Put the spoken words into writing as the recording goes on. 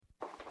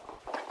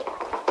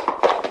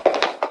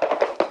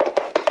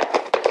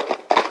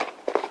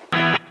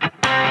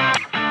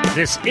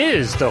This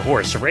is the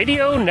Horse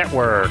Radio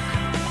Network.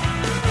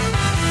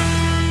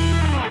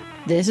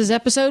 This is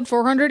episode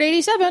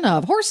 487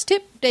 of Horse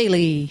Tip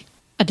Daily.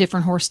 A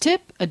different horse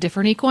tip, a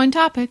different equine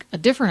topic, a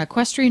different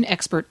equestrian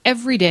expert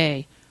every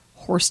day.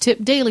 Horse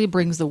Tip Daily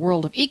brings the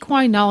world of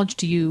equine knowledge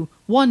to you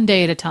one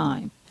day at a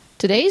time.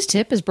 Today's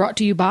tip is brought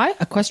to you by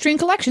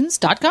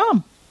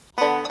EquestrianCollections.com.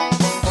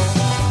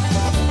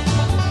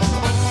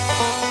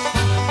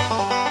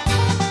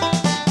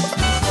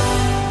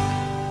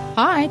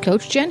 Hi,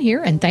 Coach Jen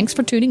here, and thanks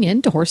for tuning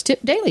in to Horse Tip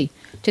Daily.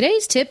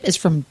 Today's tip is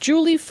from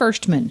Julie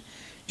Fershtman.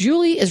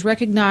 Julie is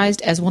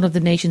recognized as one of the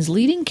nation's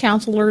leading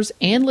counselors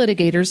and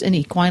litigators in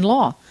equine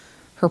law.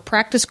 Her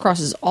practice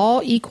crosses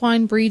all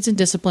equine breeds and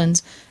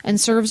disciplines and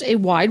serves a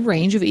wide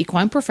range of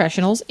equine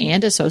professionals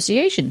and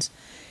associations.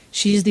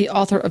 She is the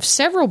author of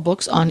several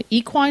books on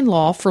equine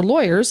law for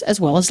lawyers as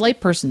well as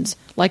laypersons,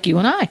 like you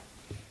and I.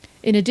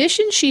 In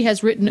addition, she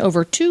has written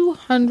over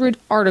 200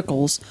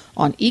 articles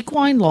on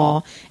equine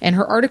law, and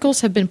her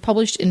articles have been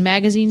published in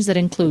magazines that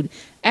include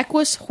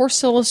Equus,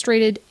 Horse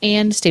Illustrated,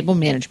 and Stable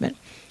Management.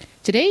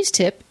 Today's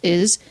tip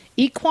is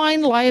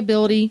Equine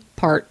Liability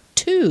Part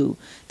 2.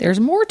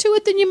 There's more to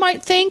it than you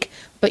might think,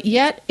 but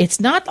yet it's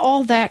not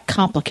all that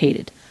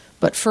complicated.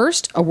 But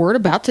first, a word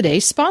about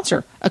today's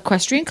sponsor,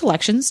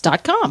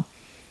 EquestrianCollections.com.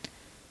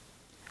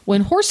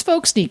 When horse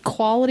folks need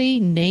quality,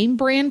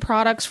 name-brand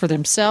products for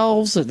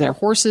themselves, or their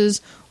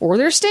horses, or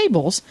their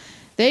stables,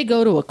 they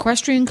go to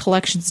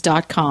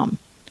EquestrianCollections.com.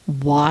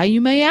 Why, you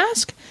may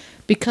ask?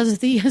 Because of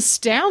the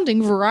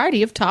astounding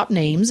variety of top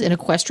names in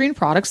equestrian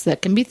products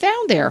that can be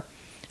found there.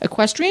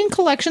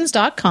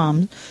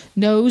 EquestrianCollections.com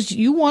knows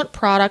you want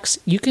products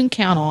you can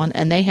count on,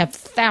 and they have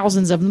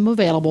thousands of them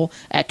available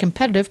at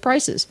competitive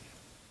prices.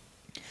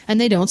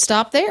 And they don't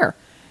stop there.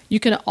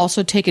 You can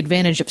also take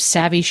advantage of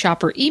savvy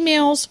shopper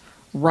emails,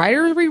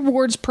 rider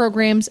rewards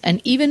programs,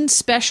 and even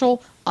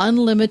special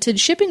unlimited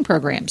shipping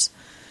programs.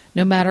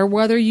 No matter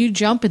whether you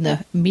jump in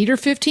the meter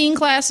 15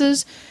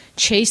 classes,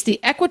 chase the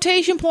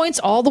equitation points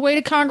all the way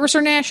to Congress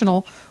or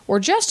National, or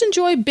just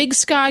enjoy big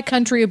sky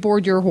country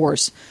aboard your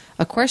horse,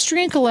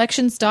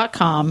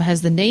 EquestrianCollections.com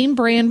has the name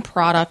brand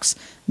products,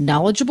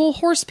 knowledgeable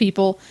horse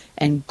people,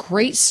 and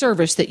great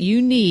service that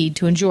you need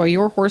to enjoy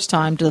your horse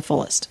time to the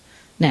fullest.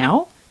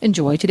 Now,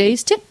 enjoy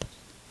today's tip.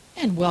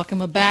 And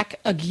welcome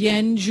back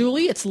again,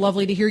 Julie. It's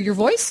lovely to hear your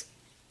voice.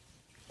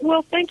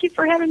 Well, thank you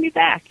for having me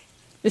back.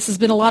 This has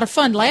been a lot of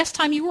fun. Last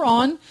time you were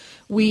on,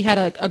 we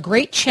had a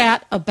great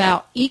chat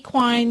about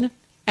equine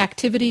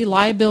activity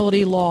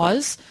liability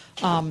laws,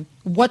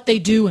 what they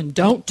do and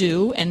don't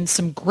do, and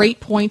some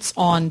great points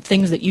on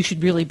things that you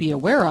should really be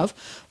aware of.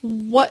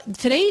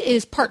 Today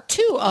is part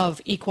 2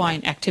 of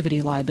equine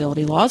activity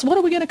liability laws. What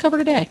are we going to cover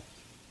today?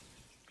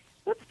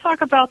 Let's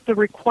talk about the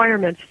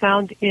requirements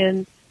found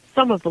in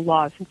some of the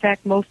laws, in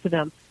fact, most of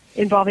them,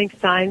 involving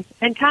signs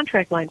and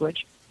contract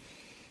language.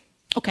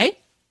 Okay.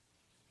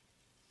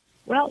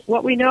 Well,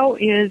 what we know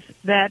is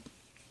that,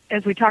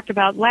 as we talked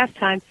about last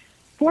time,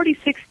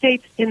 46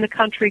 states in the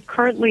country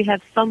currently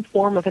have some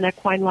form of an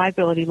equine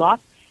liability law,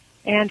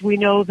 and we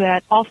know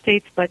that all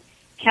states but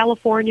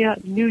California,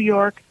 New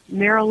York,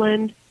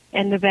 Maryland,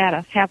 and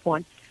Nevada have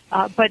one.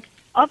 But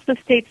of the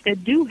states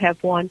that do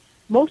have one,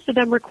 most of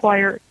them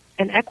require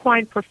an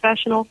equine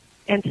professional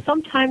and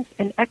sometimes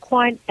an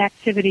equine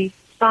activity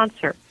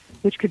sponsor,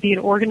 which could be an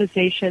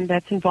organization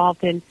that's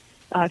involved in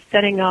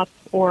setting up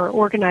or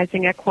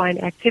organizing equine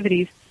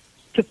activities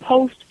to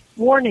post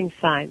warning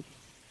signs.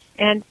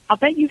 And I'll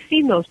bet you've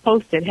seen those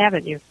posted,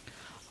 haven't you?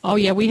 Oh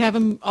yeah, we have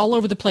them all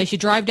over the place. You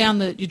drive down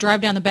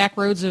the back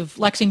roads of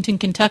Lexington,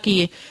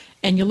 Kentucky,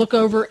 and you look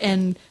over,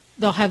 and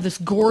they'll have this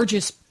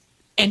gorgeous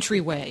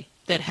entryway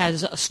that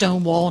has a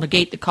stone wall and a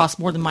gate that costs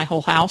more than my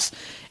whole house,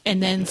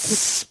 and then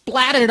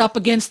splatted it up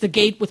against the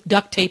gate with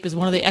duct tape is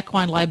one of the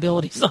equine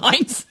liability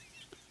signs.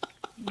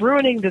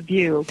 Ruining the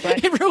view,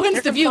 but it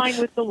ruins the view.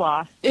 Complying with the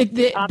law.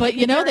 But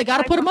you know, they got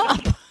to put them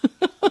up.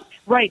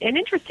 Right, and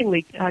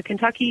interestingly,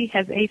 Kentucky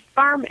has a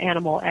farm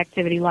animal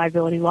activity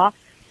liability law.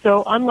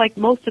 So unlike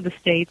most of the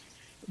states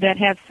that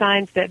have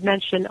signs that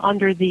mention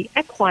under the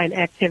Equine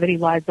Activity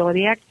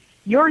Liability Act,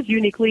 yours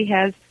uniquely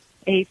has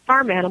a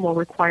farm animal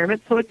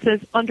requirement. So it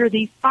says under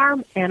the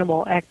Farm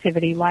Animal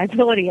Activity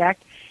Liability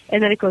Act,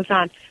 and then it goes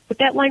on. But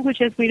that language,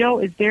 as we know,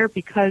 is there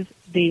because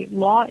the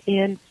law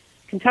in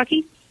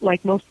Kentucky,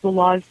 like most of the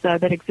laws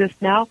that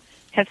exist now,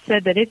 have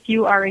said that if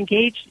you are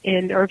engaged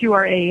in, or if you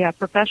are a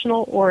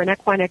professional or an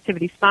equine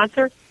activity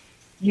sponsor,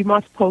 you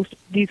must post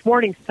these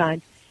warning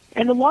signs.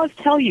 And the laws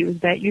tell you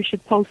that you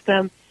should post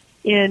them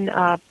in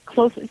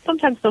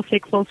sometimes they'll say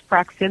close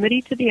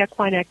proximity to the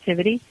equine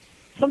activity.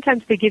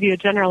 Sometimes they give you a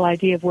general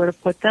idea of where to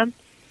put them.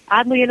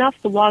 Oddly enough,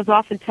 the laws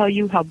often tell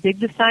you how big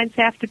the signs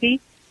have to be.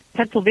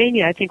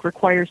 Pennsylvania, I think,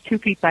 requires 2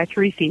 feet by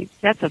 3 feet.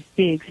 That's a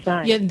big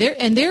sign. Yeah,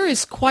 there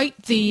is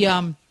quite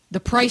the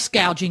price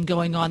gouging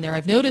going on there.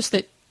 I've noticed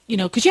that,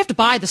 because you have to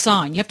buy the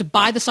sign. You have to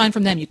buy the sign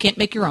from them. You can't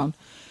make your own.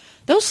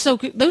 Those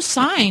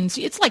signs,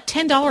 it's like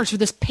 $10 for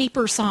this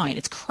paper sign.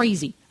 It's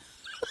crazy.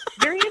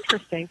 Very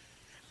interesting.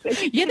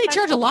 Yeah, they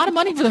charge a lot of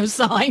money for those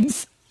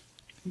signs.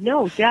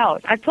 No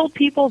doubt. I've told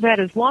people that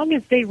as long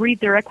as they read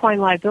their equine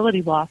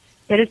liability law,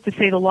 that is to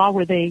say the law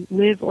where they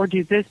live or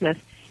do business,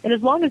 and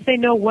as long as they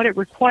know what it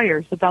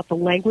requires about the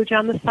language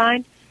on the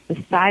sign,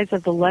 the size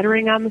of the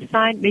lettering on the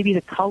sign, maybe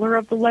the color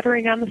of the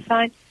lettering on the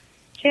sign,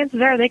 chances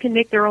are they can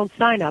make their own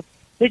sign up.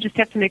 They just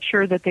have to make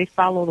sure that they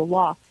follow the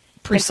law.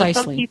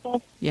 Precisely. Some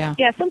people, yeah,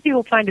 some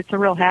people find it's a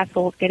real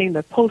hassle getting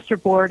the poster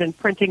board and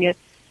printing it.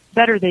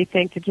 Better, they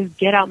think, to just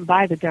get out and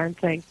buy the darn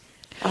thing.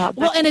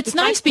 Well, and it's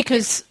nice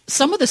because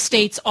some of the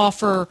states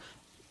offer,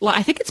 well,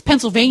 I think it's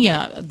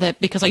Pennsylvania, that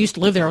because I used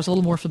to live there, I was a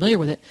little more familiar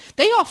with it.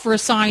 They offer a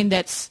sign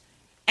that's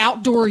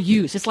outdoor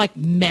use. It's like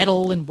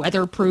metal and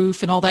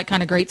weatherproof and all that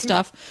kind of great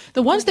stuff.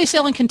 The ones they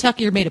sell in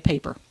Kentucky are made of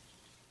paper.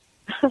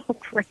 Oh,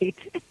 great.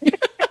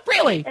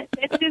 Really?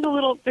 There's a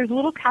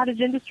little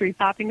cottage industry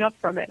popping up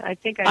from it. I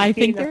think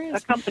seen a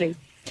company.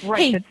 Right,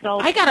 hey, that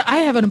sells. I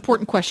have an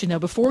important question, though,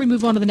 before we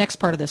move on to the next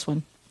part of this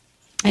one.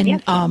 And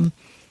yes.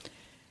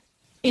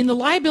 In the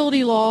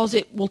liability laws,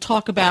 it will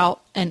talk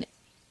about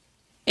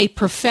a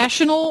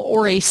professional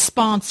or a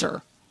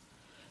sponsor.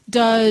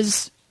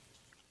 Does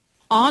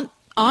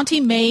Auntie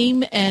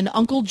Mame and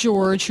Uncle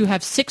George, who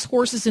have 6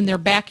 horses in their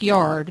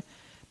backyard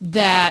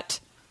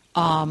that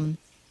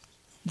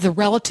the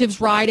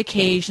relatives ride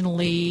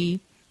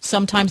occasionally,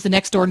 sometimes the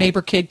next-door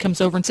neighbor kid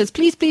comes over and says,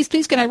 please, please,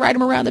 please, can I ride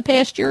him around the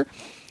pasture?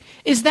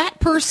 Is that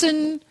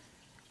person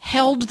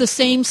held the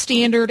same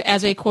standard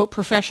as a, quote,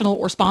 professional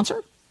or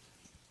sponsor?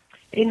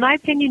 In my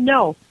opinion,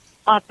 no.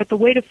 But the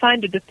way to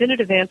find a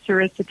definitive answer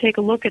is to take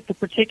a look at the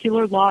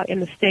particular law in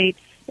the state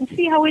and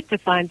see how it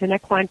defines an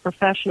equine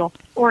professional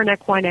or an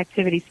equine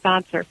activity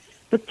sponsor.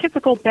 The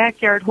typical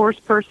backyard horse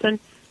person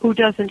who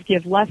doesn't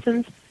give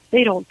lessons,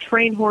 they don't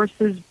train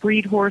horses,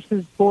 breed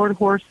horses, board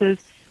horses,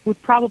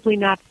 would probably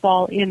not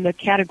fall in the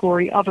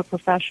category of a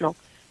professional.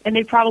 And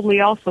they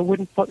probably also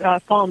wouldn't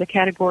fall in the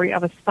category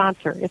of a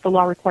sponsor if the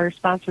law requires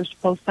sponsors to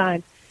post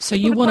signs. So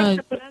you want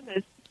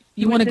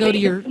to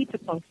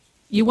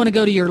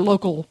go to your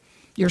local,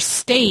 your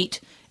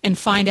state, and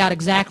find out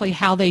exactly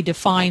how they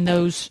define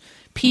those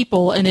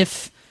people, and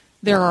if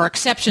there are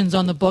exceptions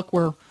on the book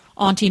where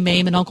Auntie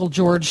Mame and Uncle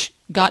George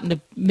got into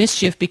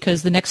mischief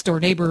because the next door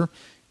neighbor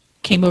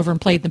came over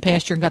and played in the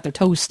pasture and got their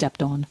toes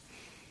stepped on.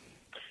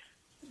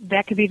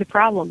 That could be the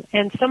problem.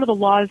 And some of the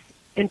laws,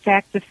 in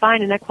fact,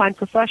 define an equine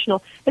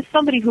professional as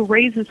somebody who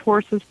raises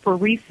horses for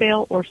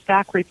resale or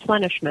stock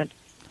replenishment.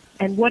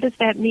 And what does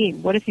that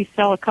mean? What if you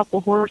sell a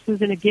couple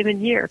horses in a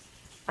given year?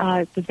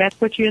 Does that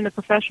put you in the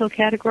professional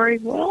category?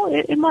 Well,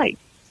 it might.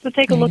 So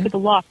take a look at the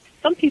law.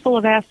 Some people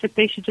have asked if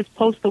they should just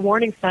post the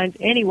warning signs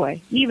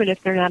anyway, even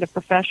if they're not a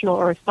professional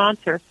or a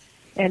sponsor,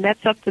 and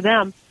that's up to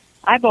them.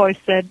 I've always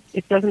said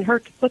it doesn't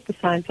hurt to put the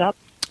signs up.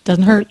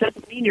 Doesn't hurt. It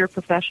doesn't mean you're a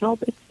professional.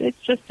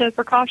 It's just a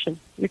precaution.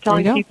 You're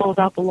telling people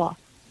about the law.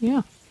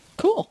 Yeah,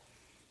 cool.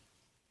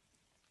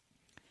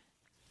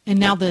 And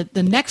now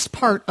the next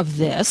part of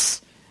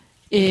this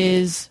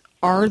is,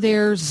 are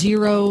there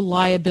zero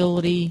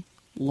liability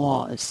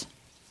laws?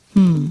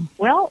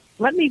 Well,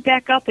 let me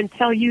back up and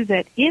tell you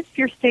that if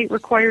your state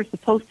requires the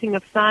posting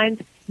of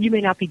signs, you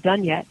may not be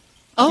done yet.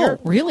 Oh, your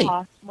really?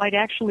 law might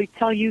actually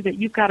tell you that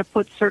you've got to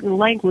put certain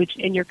language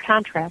in your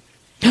contracts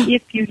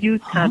if you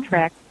use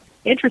contracts.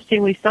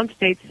 Interestingly, some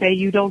states say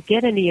you don't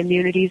get any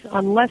immunities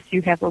unless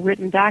you have a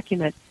written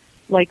document.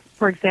 Like,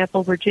 for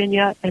example,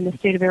 Virginia and the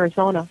state of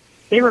Arizona.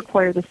 They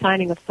require the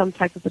signing of some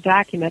type of a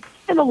document,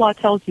 and the law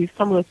tells you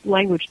some of the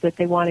language that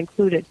they want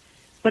included.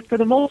 But for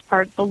the most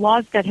part, the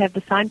laws that have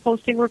the sign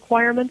posting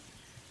requirements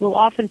will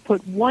often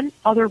put one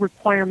other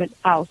requirement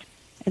out,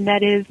 and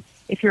that is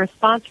if you're a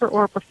sponsor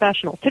or a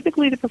professional,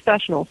 typically the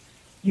professionals,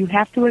 you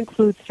have to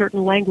include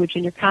certain language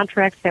in your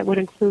contracts that would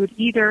include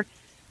either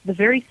the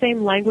very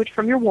same language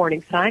from your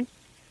warning sign,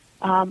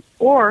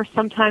 or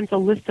sometimes a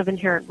list of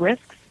inherent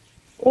risks,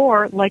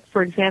 or, like,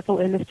 for example,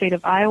 in the state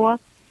of Iowa,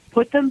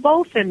 put them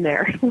both in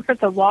there, where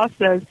the law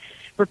says,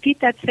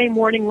 repeat that same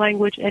warning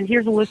language, and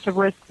here's a list of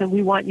risks, and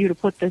we want you to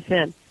put this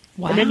in.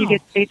 Wow. And then you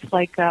get states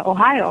like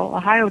Ohio.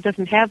 Ohio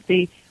doesn't have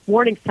the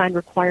warning sign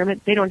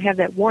requirement. They don't have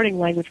that warning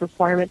language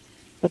requirement,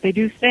 but they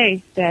do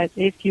say that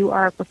if you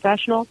are a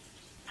professional,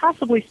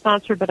 possibly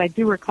sponsored, but I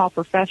do recall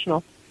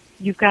professional,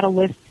 you've got to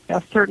list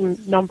a certain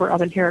number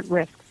of inherent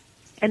risks,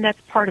 and that's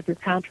part of your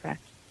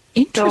contract.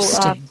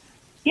 Interesting.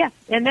 So,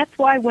 and that's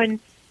why when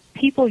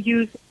people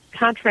use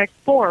contract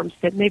forms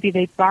that maybe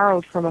they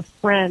borrowed from a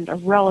friend, a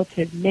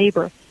relative,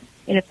 neighbor,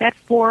 and if that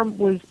form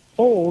was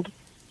old,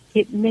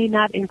 it may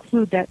not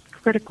include that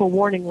critical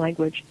warning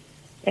language.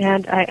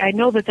 And I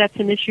know that that's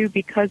an issue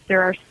because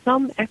there are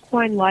some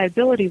equine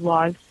liability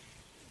laws,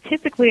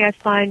 typically I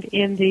find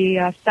in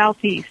the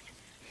southeast,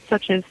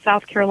 such as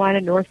South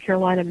Carolina, North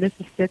Carolina,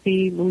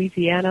 Mississippi,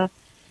 Louisiana,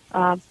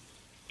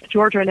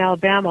 Georgia, and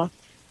Alabama,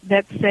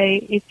 that say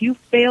if you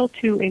fail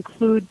to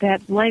include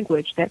that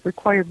language, that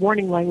required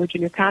warning language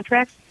in your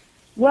contracts,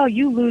 well,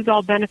 you lose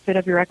all benefit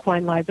of your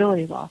equine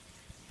liability law.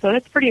 So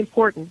that's pretty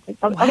important.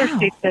 Wow. Other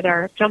states that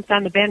are jumped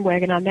on the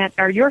bandwagon on that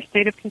are your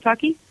state of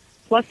Kentucky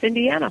plus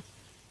Indiana.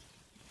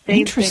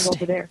 Same thing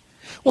over there.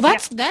 Well,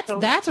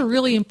 that's a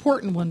really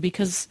important one,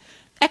 because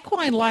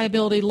equine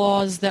liability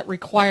laws that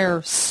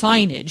require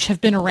signage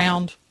have been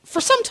around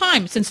for some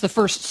time, since the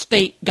first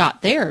state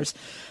got theirs.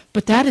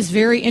 But that is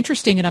very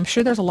interesting, and I'm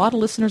sure there's a lot of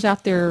listeners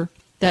out there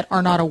that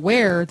are not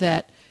aware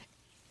that,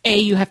 A,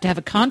 you have to have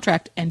a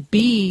contract, and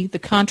B, the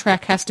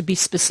contract has to be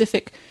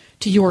specific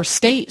to your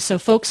state. So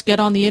folks, get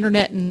on the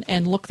internet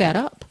and look that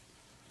up.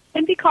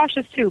 And be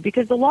cautious, too,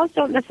 because the laws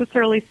don't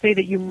necessarily say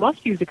that you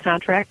must use a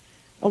contract.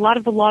 A lot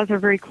of the laws are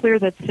very clear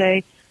that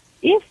say,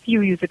 if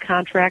you use a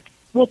contract,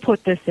 we'll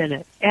put this in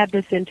it, add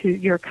this into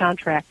your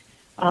contract.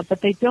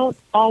 But they don't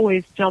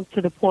always jump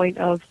to the point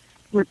of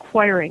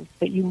requiring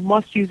that you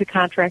must use a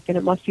contract and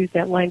it must use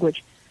that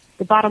language.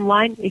 The bottom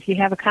line, if you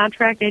have a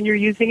contract and you're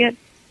using it,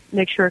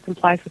 make sure it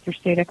complies with your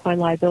state equine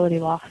liability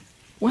law.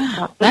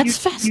 Wow, that's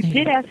fascinating.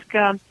 You did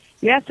ask,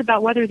 you asked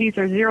about whether these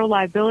are zero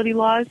liability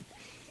laws,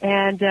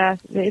 and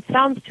it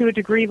sounds to a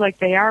degree like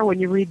they are when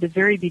you read the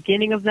very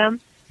beginning of them.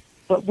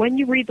 But when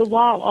you read the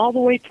law all the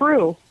way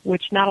through,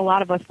 which not a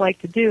lot of us like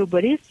to do,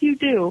 but if you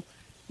do,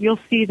 you'll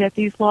see that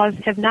these laws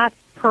have not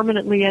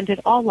permanently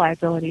ended all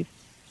liabilities.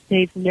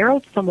 They've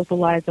narrowed some of the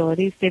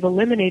liabilities. They've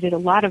eliminated a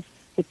lot of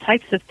the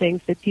types of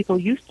things that people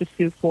used to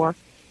sue for,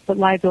 but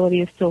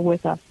liability is still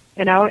with us.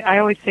 And I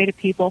always say to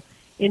people,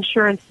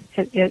 insurance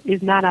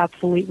is not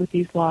obsolete with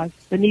these laws.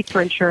 The need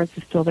for insurance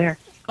is still there.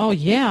 Oh,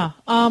 yeah.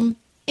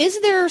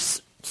 Is there,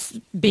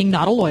 being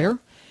not a lawyer,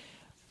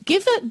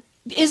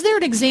 is there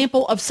an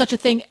example of such a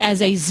thing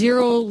as a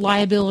zero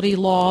liability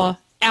law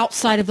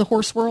outside of the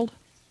horse world?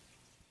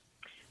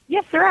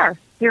 Yes, there are.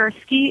 There are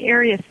ski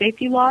area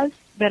safety laws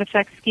that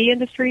affect ski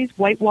industries,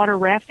 whitewater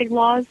rafting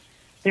laws.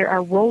 There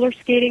are roller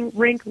skating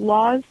rink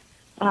laws.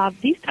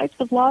 These types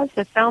of laws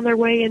have found their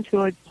way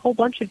into a whole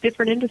bunch of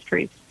different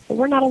industries. So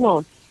we're not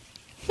alone.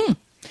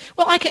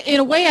 Well, in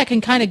a way, I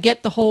can kind of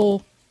get the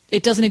whole,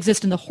 it doesn't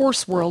exist in the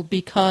horse world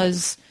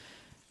because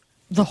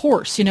the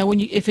horse,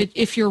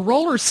 if you're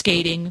roller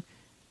skating,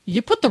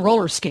 you put the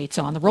roller skates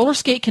on. The roller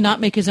skate cannot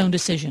make his own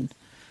decision.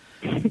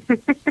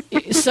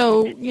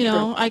 So,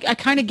 I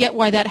kind of get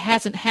why that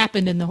hasn't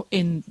happened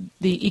in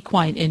the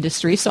equine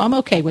industry, so I'm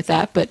okay with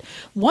that. But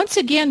once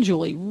again,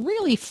 Julie,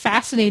 really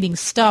fascinating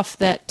stuff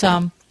that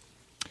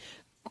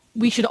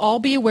we should all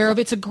be aware of.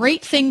 It's a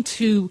great thing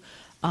to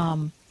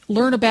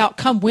learn about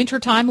come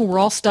wintertime when we're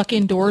all stuck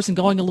indoors and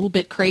going a little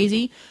bit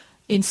crazy.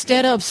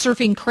 Instead of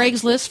surfing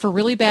Craigslist for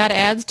really bad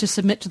ads to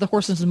submit to the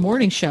Horses and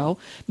Morning Show,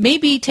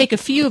 maybe take a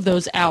few of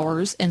those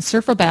hours and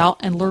surf about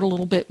and learn a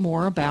little bit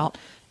more about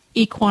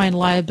equine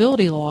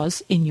liability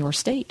laws in your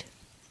state.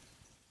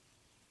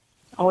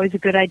 Always a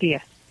good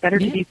idea. Better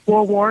to be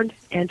forewarned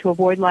and to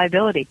avoid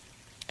liability.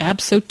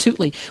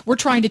 Absolutely. We're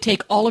trying to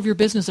take all of your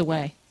business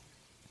away.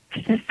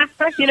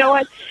 You know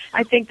what?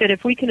 I think that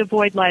if we can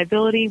avoid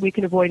liability, we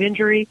can avoid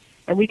injury,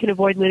 and we can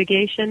avoid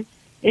litigation,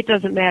 it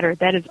doesn't matter.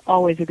 That is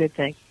always a good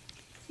thing.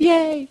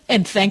 Yay!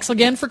 And thanks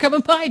again for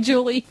coming by,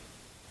 Julie.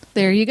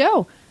 There you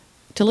go.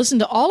 To listen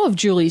to all of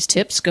Julie's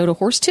tips, go to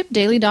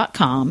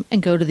horsetipdaily.com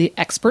and go to the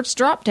Experts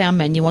drop-down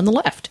menu on the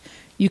left.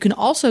 You can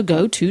also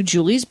go to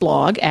Julie's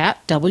blog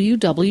at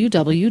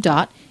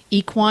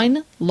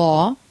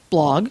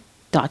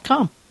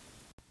www.equinelawblog.com.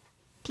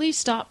 Please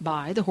stop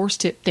by the Horse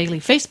Tip Daily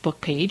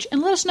Facebook page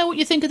and let us know what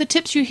you think of the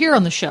tips you hear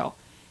on the show.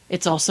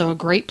 It's also a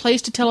great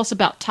place to tell us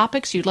about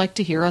topics you'd like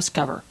to hear us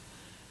cover.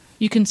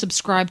 You can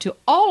subscribe to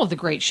all of the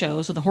great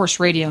shows on the Horse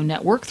Radio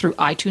Network through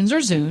iTunes or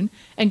Zune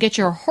and get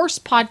your horse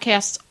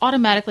podcasts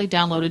automatically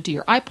downloaded to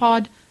your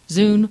iPod,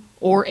 Zune,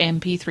 or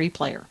MP3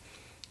 player.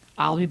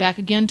 I'll be back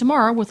again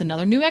tomorrow with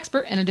another new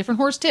expert and a different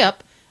horse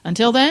tip.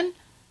 Until then,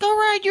 go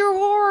ride your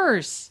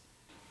horse!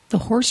 The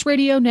Horse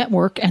Radio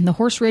Network and the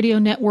Horse Radio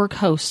Network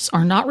hosts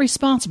are not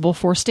responsible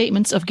for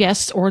statements of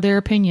guests or their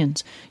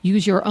opinions.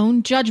 Use your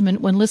own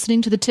judgment when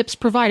listening to the tips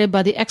provided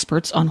by the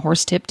experts on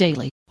Horse Tip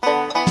Daily.